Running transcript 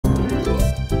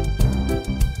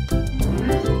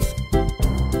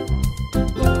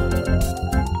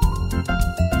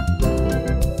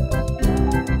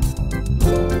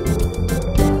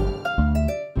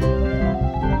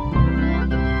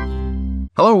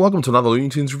Hello and welcome to another Looney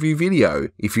Tunes review video.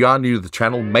 If you are new to the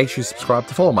channel, make sure you subscribe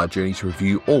to follow my journey to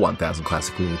review all 1000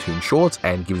 classic Looney Tunes shorts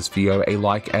and give this video a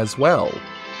like as well.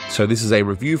 So this is a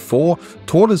review for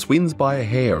Tortoise Wins By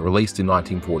Hare, released in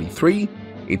 1943.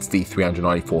 It's the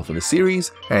 394th of the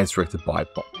series and it's directed by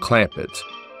Bob Clampett.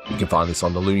 You can find this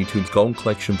on the Looney Tunes Golden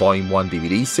Collection Volume 1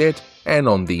 DVD set and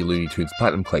on the Looney Tunes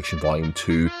Platinum Collection Volume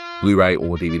 2 Blu-ray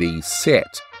or DVD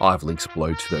set. I have links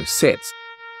below to those sets.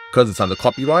 Because it's under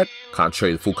copyright, can't show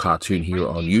you the full cartoon here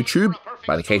on YouTube,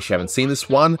 but in case you haven't seen this is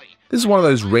one of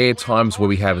those rare times where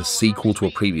we have a sequel to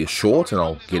a previous short, and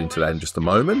I'll get into that in just a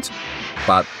moment.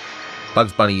 But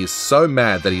Bugs Bunny is so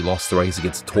mad that he lost the race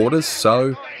against the tortoise,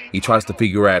 so he tries to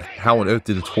figure out how on earth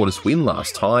did the tortoise win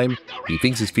last time. He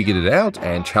thinks he's figured it out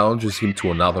and challenges him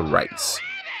to another race.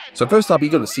 So first up, you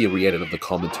got to see a re-edit of the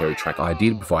commentary track I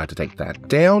did before I had to take that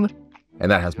down. And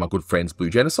that has my good friends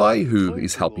Blue Genocide, who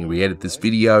is helping re-edit this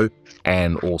video,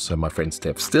 and also my friend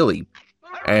Steph Stilley.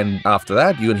 And after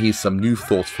that, you're going to hear some new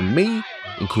thoughts from me,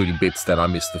 including bits that I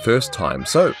missed the first time.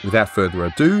 So, without further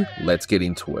ado, let's get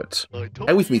into it.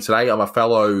 And with me today are my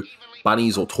fellow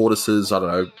bunnies or tortoises, I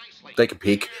don't know, they can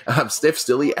pick, Steph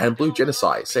Stilley and Blue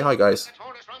Genocide. Say hi, guys.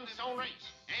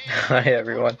 Hi,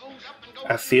 everyone.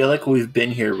 I feel like we've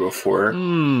been here before.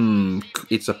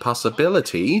 It's a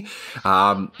possibility.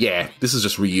 Yeah, this is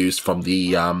just reused from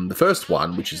the first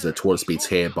one, which is the Tortoise Beats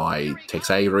Hare by Tex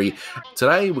Avery.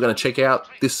 Today, we're going to check out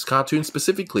this cartoon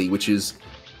specifically, which is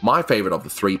my favorite of the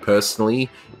three personally,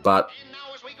 but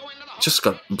just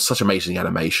got such amazing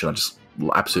animation. I just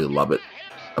absolutely love it.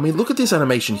 I mean, look at this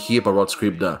animation here by Rod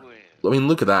Scribner. I mean,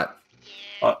 look at that.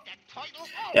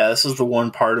 Yeah, this is the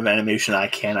one part of animation I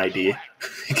can't ID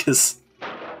because...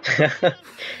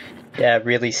 Yeah, it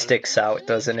really sticks out,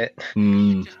 doesn't it?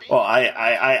 Well,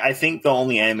 I think the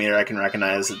only animator I can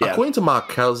recognize... Yeah. According to Mark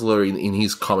Kelsler in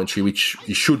his commentary, which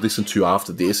you should listen to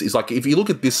after this, is like, if you look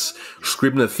at this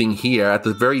Scribner thing here, at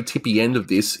the very tippy end of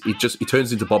this, it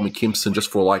turns into Bob McKimson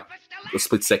just for like a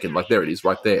split second. Like, there it is,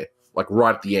 right there. Like,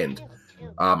 right at the end,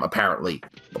 apparently.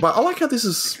 But I like how this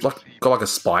is like got like a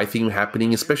spy thing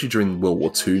happening, especially during World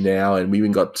War II now, and we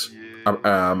even got...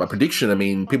 a prediction. I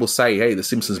mean, people say, hey, The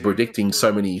Simpsons predicting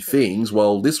so many things.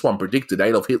 Well, this one predicted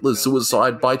Adolf Hitler's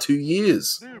suicide by 2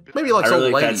 years. Maybe like I really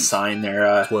old like that ladies. sign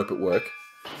there. Twerp at work.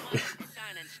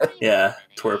 Yeah,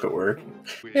 twerp at work.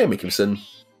 Yeah, McKimson.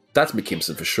 That's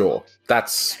McKimson for sure.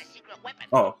 That's...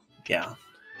 Oh, yeah.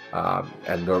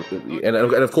 And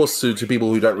of course, to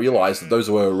people who don't realise that those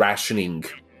were rationing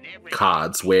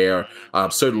cards where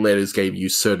certain letters gave you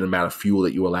a certain amount of fuel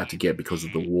that you were allowed to get because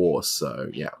of the war. So,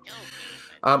 yeah.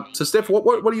 So, Steph,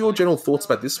 what are your general thoughts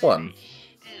about this one?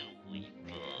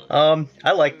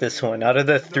 I like this one. Out of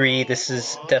the three, this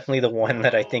is definitely the one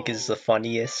that I think is the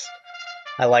funniest.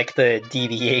 I like the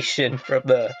deviation from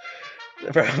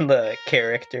the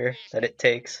character that it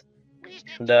takes.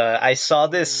 And, I saw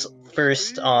this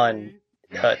first on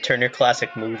Turner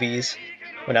Classic Movies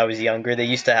when I was younger. They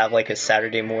used to have like a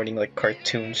Saturday morning like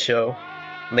cartoon show.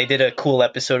 And they did a cool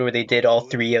episode where they did all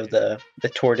three of the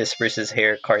Tortoise versus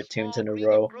Hare cartoons in a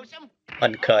row,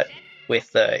 uncut,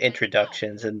 with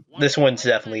introductions. And this one's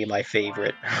definitely my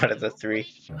favorite out of the three.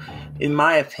 In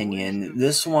my opinion,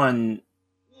 this one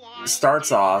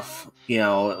starts off, you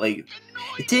know, like,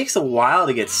 it takes a while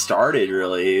to get started,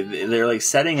 really. They're like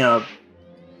setting up,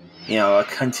 you know, a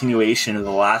continuation of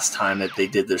the last time that they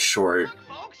did this short.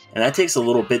 And that takes a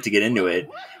little bit to get into it.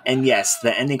 And yes,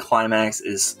 the ending climax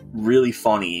is really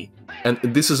funny. And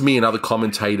this is me and other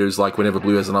commentators, like, whenever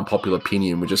Blue has an unpopular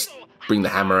opinion, we just bring the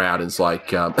hammer out and it's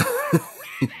like,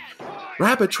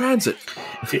 Rabbit Transit!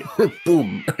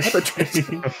 Boom! Rabbit Transit!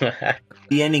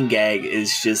 The ending gag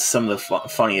is just some of the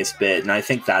funniest bit, and I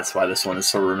think that's why this one is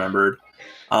so remembered.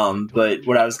 But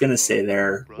what I was going to say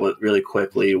there really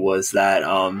quickly was that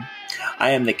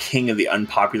I am the king of the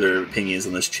unpopular opinions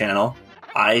on this channel.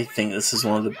 I think this is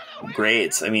one of the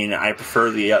greats. I mean, I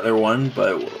prefer the other one,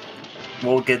 but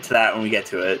we'll get to that when we get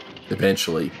to it.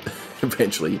 Eventually.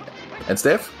 Eventually. And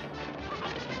Steph?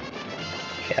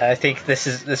 Yeah, I think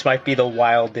this might be the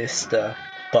wildest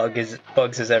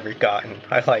Bugs has ever gotten.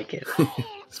 I like it.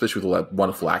 Especially with all that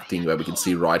wonderful acting that we can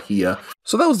see right here.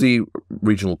 So that was the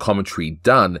regional commentary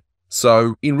done.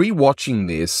 So in rewatching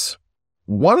this,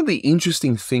 one of the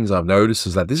interesting things I've noticed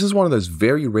is that this is one of those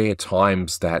very rare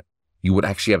times that you would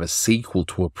actually have a sequel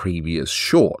to a previous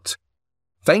short.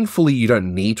 Thankfully, you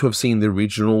don't need to have seen the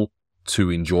original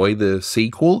to enjoy the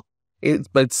sequel,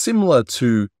 but it's similar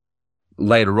to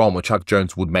later on where Chuck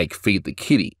Jones would make Feed the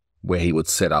Kitty, where he would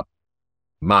set up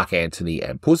Mark Antony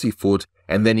and Pussyfoot,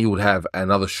 and then he would have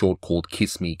another short called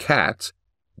Kiss Me Cat,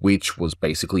 which was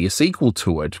basically a sequel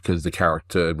to it because the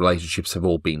character relationships have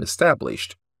all been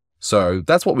established. So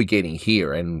that's what we're getting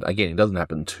here, and again, it doesn't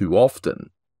happen too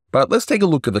often. But let's take a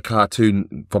look at the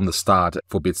cartoon from the start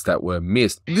for bits that were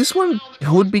missed. This one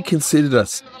would be considered a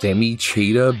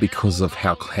semi-cheater because of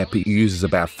how Clamp uses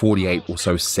about 48 or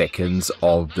so seconds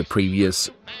of the previous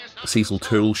Cecil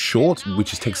Turtle short,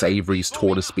 which is Tex Avery's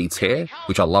Tortoise Beats Hare,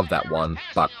 which I love that one,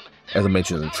 but as I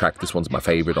mentioned in the track, this one's my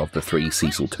favourite of the 3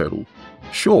 Cecil Turtle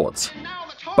shorts.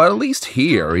 But at least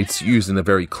here, it's used in a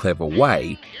very clever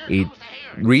way. It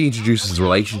reintroduces the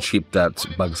relationship that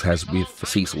Bugs has with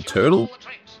Cecil Turtle,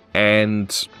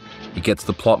 and it gets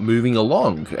the plot moving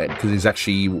along because he's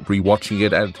actually rewatching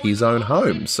it at his own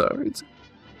home. So it's a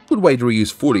good way to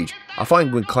reuse footage. I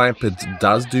find when Clampett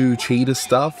does do cheater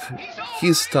stuff,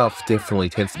 his stuff definitely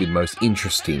tends to be the most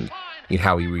interesting in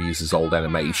how he reuses old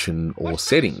animation or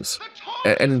settings.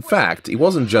 And in fact, it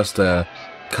wasn't just a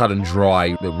cut and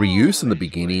dry reuse in the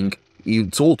beginning.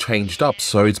 It's all changed up,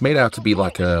 so it's made out to be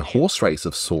like a horse race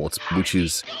of sorts, which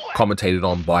is commentated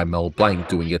on by Mel Blanc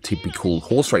doing a typical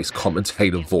horse race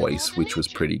commentator voice, which was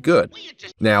pretty good.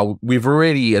 Now, we've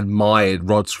already admired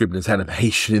Rod Scribner's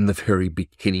animation in the very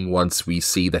beginning once we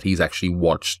see that he's actually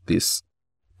watched this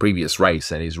previous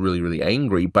race and is really, really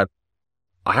angry, but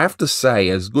I have to say,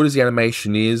 as good as the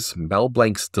animation is, Mel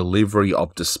Blanc's delivery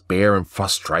of despair and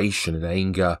frustration and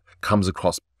anger comes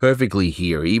across perfectly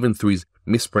here, even through his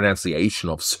mispronunciation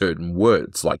of certain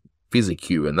words like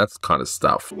physicu and that kind of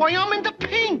stuff. Why, I'm in the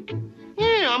pink.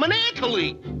 Yeah, I'm an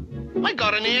athlete. I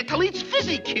got an athlete's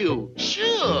physicu.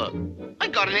 Sure. I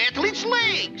got an athlete's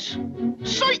legs.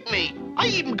 Certainly. I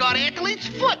even got athlete's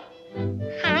foot.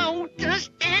 How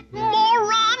does that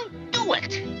moron do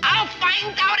it? I'll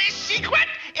find out his secret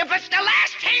if it's the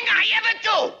last thing I ever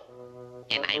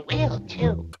do. And I will,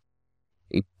 too.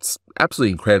 It's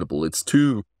absolutely incredible. It's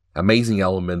two amazing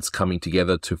elements coming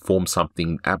together to form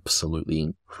something absolutely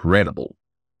incredible.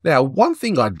 Now, one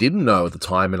thing I didn't know at the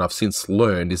time, and I've since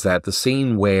learned, is that the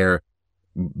scene where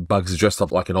Bugs is dressed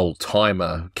up like an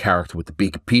old-timer character with the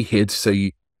big beard, so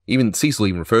Cecil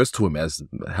even refers to him as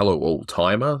 "Hello,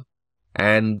 old-timer,"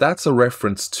 and that's a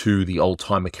reference to the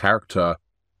old-timer character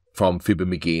from Fibber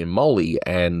McGee and Molly,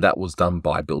 and that was done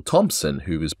by Bill Thompson,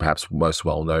 who is perhaps most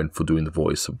well known for doing the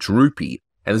voice of Droopy.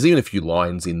 And there's even a few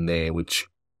lines in there which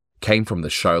came from the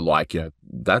show, like,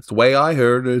 that's the way I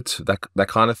heard it, that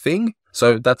kind of thing.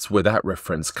 So that's where that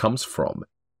reference comes from.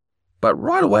 But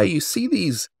right away, you see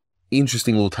these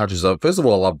interesting little touches of, first of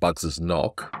all, I love Bugs'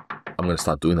 knock. I'm going to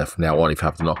start doing that from now on if I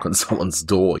have to knock on someone's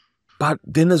door. But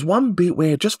then there's one bit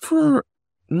where just for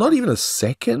not even a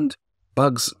second,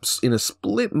 Bugs, in a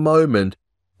split moment,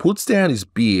 puts down his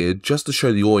beard just to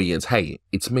show the audience, hey,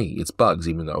 it's me, it's Bugs,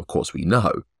 even though, of course, we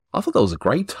know. I thought that was a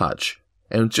great touch.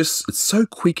 And it's so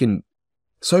quick and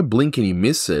so blink and you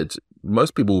miss it.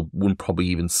 Most people wouldn't probably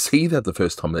even see that the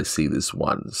first time they see this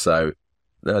one. So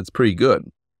that's pretty good.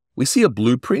 We see a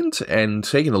blueprint, and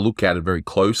taking a look at it very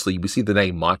closely, we see the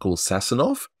name Michael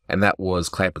Sasanoff, and that was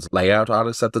Clampett's layout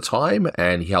artist at the time,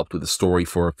 and he helped with the story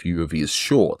for a few of his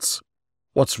shorts.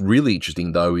 What's really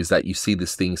interesting, though, is that you see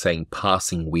this thing saying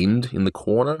passing wind in the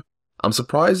corner. I'm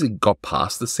surprised it got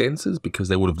past the censors, because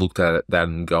they would have looked at that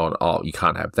and gone, oh, you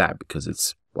can't have that because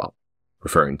it's, well,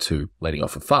 referring to letting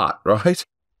off a fart, right?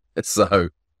 So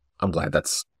I'm glad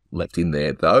that's left in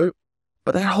there, though.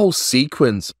 But that whole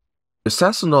sequence,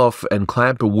 Sasanoff and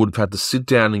Clamper would have had to sit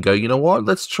down and go, you know what,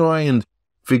 let's try and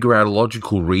figure out a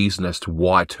logical reason as to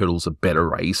why turtles are better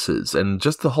racers. And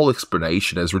just the whole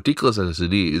explanation, as ridiculous as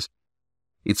it is,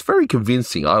 it's very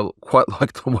convincing. I quite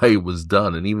like the way it was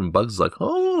done. And even Bugs is like,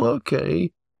 oh,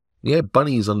 okay. Yeah,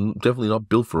 bunnies are definitely not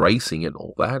built for racing and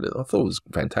all that. I thought it was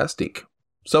fantastic.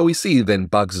 So we see then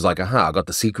Bugs is like, aha, I got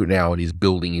the secret now, and he's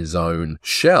building his own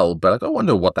shell. But I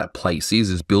wonder what that place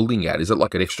is building at. Is it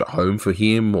like an extra home for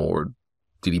him, or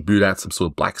did he boot out some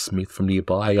sort of blacksmith from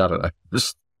nearby? I don't know.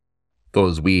 Just thought it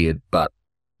was weird, but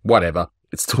whatever.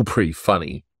 It's still pretty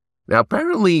funny. Now,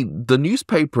 apparently, the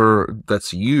newspaper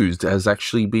that's used has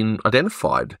actually been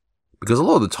identified, because a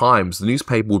lot of the times the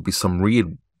newspaper would be some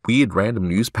weird random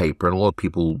newspaper, and a lot of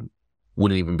people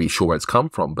wouldn't even be sure where it's come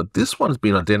from. But this one has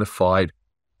been identified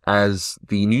as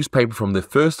the newspaper from the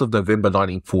 1st of November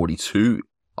 1942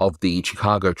 of the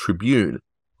Chicago Tribune.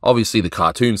 Obviously, the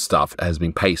cartoon stuff has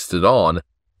been pasted on,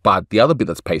 but the other bit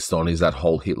that's pasted on is that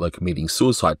whole Hitler committing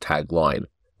suicide tagline,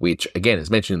 which, again, as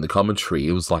mentioned in the commentary,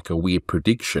 it was like a weird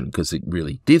prediction because it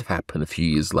really did happen a few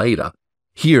years later.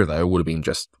 Here, though, it would have been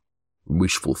just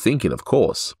wishful thinking, of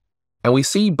course. And we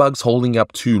see Bugs holding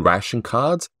up 2 ration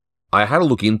cards. I had a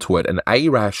look into it, and A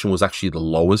ration was actually the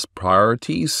lowest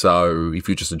priority, so if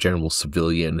you're just a general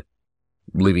civilian,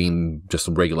 living just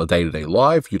a regular day-to-day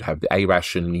life, you'd have the A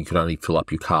ration, and you could only fill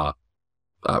up your car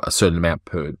a certain amount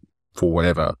for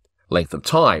whatever length of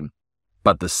time.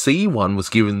 But the C one was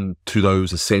given to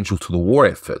those essential to the war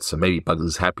effort. So maybe Bugs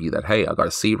is happy that, hey, I got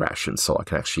a C ration, so I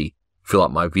can actually fill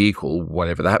up my vehicle,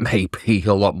 whatever that may be,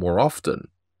 a lot more often.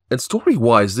 And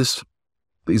story-wise, this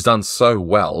is done so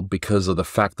well because of the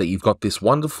fact that you've got this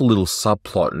wonderful little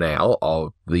subplot now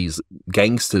of these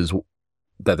gangsters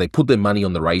that they put their money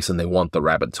on the race and they want the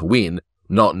rabbit to win,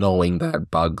 not knowing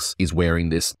that Bugs is wearing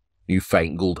this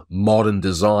newfangled modern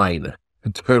design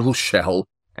turtle shell,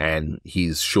 and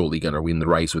he's surely going to win the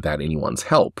race without anyone's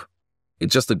help.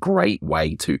 It's just a great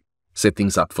way to set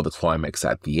things up for the climax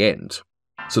at the end.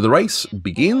 So the race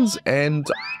begins, and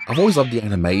I've always loved the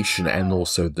animation and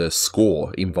also the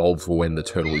score involved for when the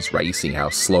turtle is racing, how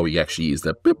slow he actually is,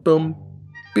 the bip-bum,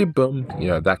 bip-bum, you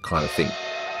know, that kind of thing.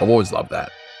 I've always loved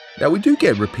that. Now, we do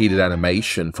get repeated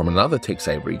animation from another Tex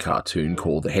Avery cartoon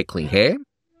called The Heckling Hare,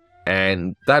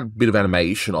 and that bit of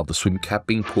animation of the swim cap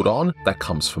being put on, that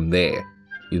comes from there.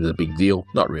 Is it a big deal?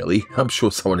 Not really. I'm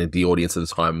sure someone in the audience at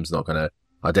the time is not going to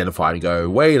identify and go,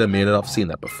 wait a minute, I've seen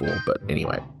that before. But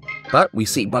anyway. But we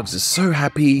see Bugs is so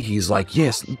happy. He's like,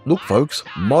 yes, look folks,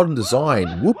 modern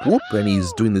design, whoop whoop. And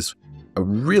he's doing this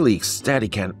really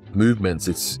ecstatic movements.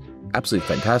 It's absolutely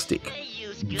fantastic.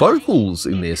 Vocals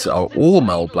in this are all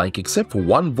Mel Blanc except for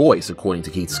one voice, according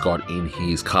to Keith Scott in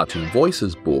his Cartoon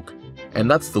Voices book.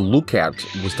 And that's the Lookout.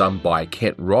 It was done by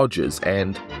Kent Rogers.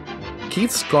 And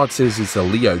Keith Scott says it's a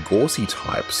Leo Gorsey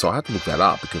type, so I had to look that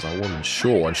up because I wasn't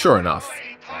sure. And sure enough,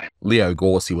 Leo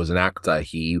Gorsey was an actor.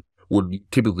 He would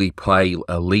typically play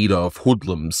a leader of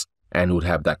hoodlums and would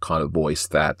have that kind of voice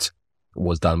that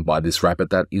was done by this rabbit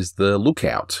that is the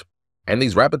Lookout. And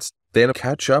these rabbits then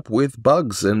catch up with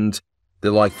Bugs, and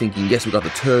they're like thinking, yes, we got the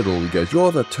turtle. He goes,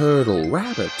 you're the turtle,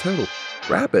 rabbit,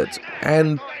 rabbit.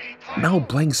 And Mel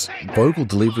Blanc's vocal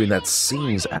delivery in that scene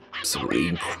is absolutely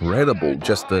incredible.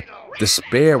 Just the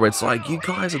despair where it's like, you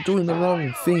guys are doing the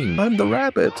wrong thing. I'm the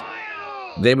rabbit.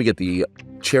 Then we get the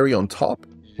cherry on top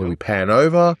where we pan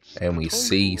over and we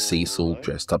see Cecil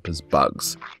dressed up as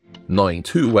Bugs, knowing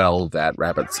too well that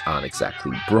rabbits aren't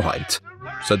exactly bright.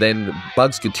 So then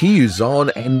Bugs continues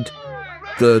on, and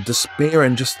the despair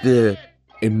and just the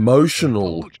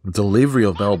emotional delivery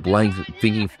of Mel Blanc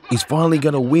thinking he's finally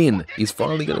going to win. He's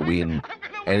finally going to win.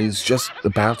 And he's just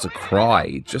about to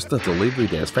cry. Just the delivery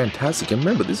there is fantastic. And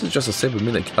remember, this is just a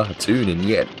 7-minute cartoon, and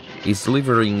yet he's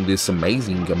delivering this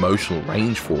amazing emotional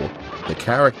range for the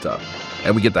character.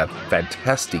 And we get that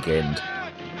fantastic end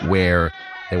where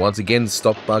they once again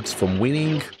stop Bugs from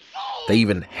winning. They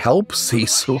even help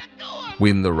Cecil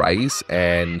win the race,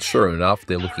 and sure enough,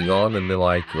 they're looking on and they're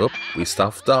like, oh, we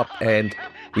stuffed up. And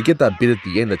we get that bit at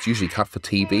the end that's usually cut for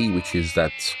TV, which is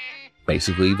that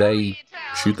basically they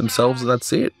shoot themselves and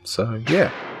that's it. So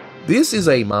yeah, this is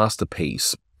a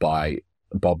masterpiece by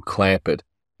Bob Clampett.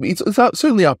 It's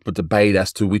certainly up for debate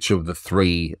as to which of the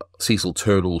 3 Cecil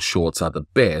Turtle shorts are the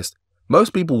best.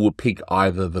 Most people would pick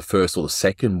either the first or the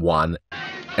second one,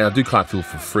 and I do kind of feel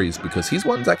for Frizz because his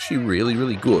one's actually really,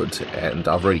 really good, and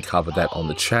I've already covered that on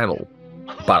the channel.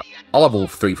 But I love all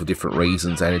 3 for different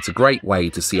reasons, and it's a great way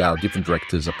to see how different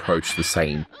directors approach the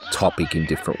same topic in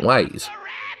different ways.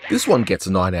 This one gets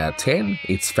a 9 out of 10.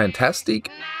 It's fantastic.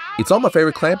 It's not my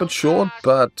favorite Clampett short,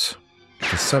 but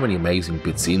there's so many amazing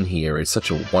bits in here. It's such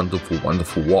a wonderful,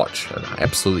 wonderful watch, and I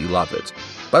absolutely love it.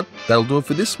 But that'll do it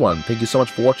for this one. Thank you so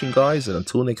much for watching, guys, and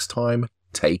until next time,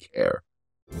 take care.